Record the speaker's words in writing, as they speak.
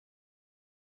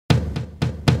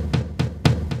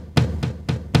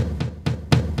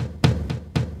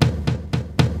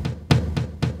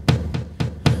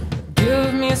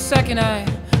a second,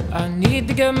 I need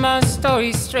to get my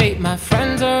story straight. My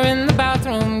friends are in the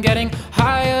bathroom getting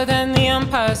higher than the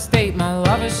Empire State. My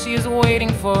lover, she is waiting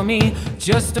for me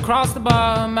just across the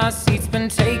bar. My seat's been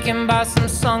taken by some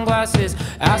sunglasses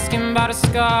asking about a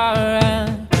scar.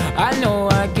 And I know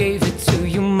I gave it to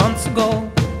you months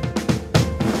ago.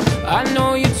 I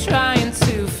know you're trying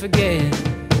to forget,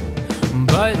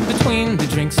 but between the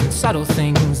drinks and subtle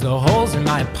things, the holes in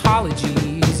my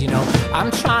apologies, you know,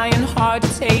 I'm trying hard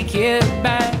to take it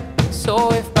back.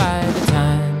 So if by the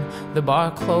time the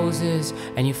bar closes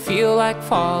and you feel like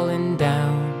falling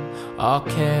down, I'll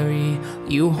carry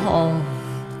you home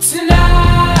tonight.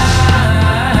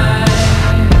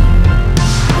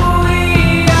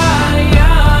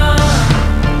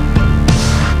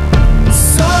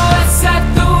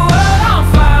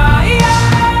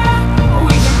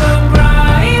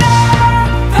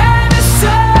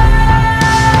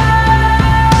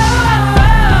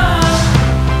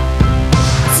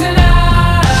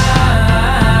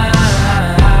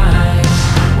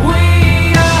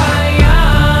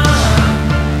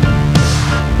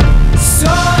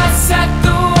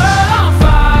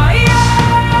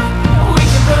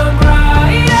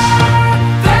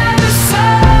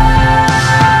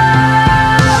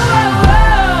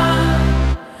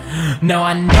 Now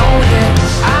I know that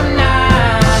I'm not